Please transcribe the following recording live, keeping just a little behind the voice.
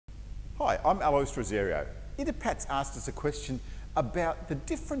Hi, I'm Alois Rosario. Pat's asked us a question about the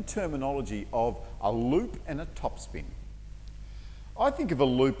different terminology of a loop and a topspin. I think of a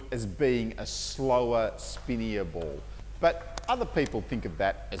loop as being a slower, spinnier ball, but other people think of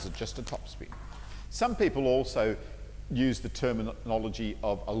that as just a topspin. Some people also use the terminology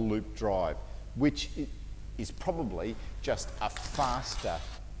of a loop drive, which is probably just a faster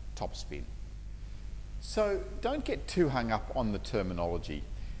topspin. So don't get too hung up on the terminology.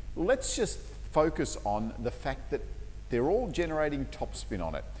 Let's just focus on the fact that they're all generating topspin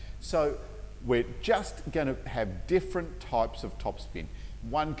on it. So we're just going to have different types of topspin.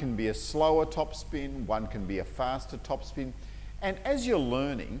 One can be a slower topspin, one can be a faster topspin. And as you're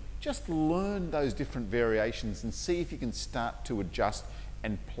learning, just learn those different variations and see if you can start to adjust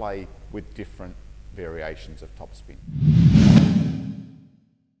and play with different variations of topspin.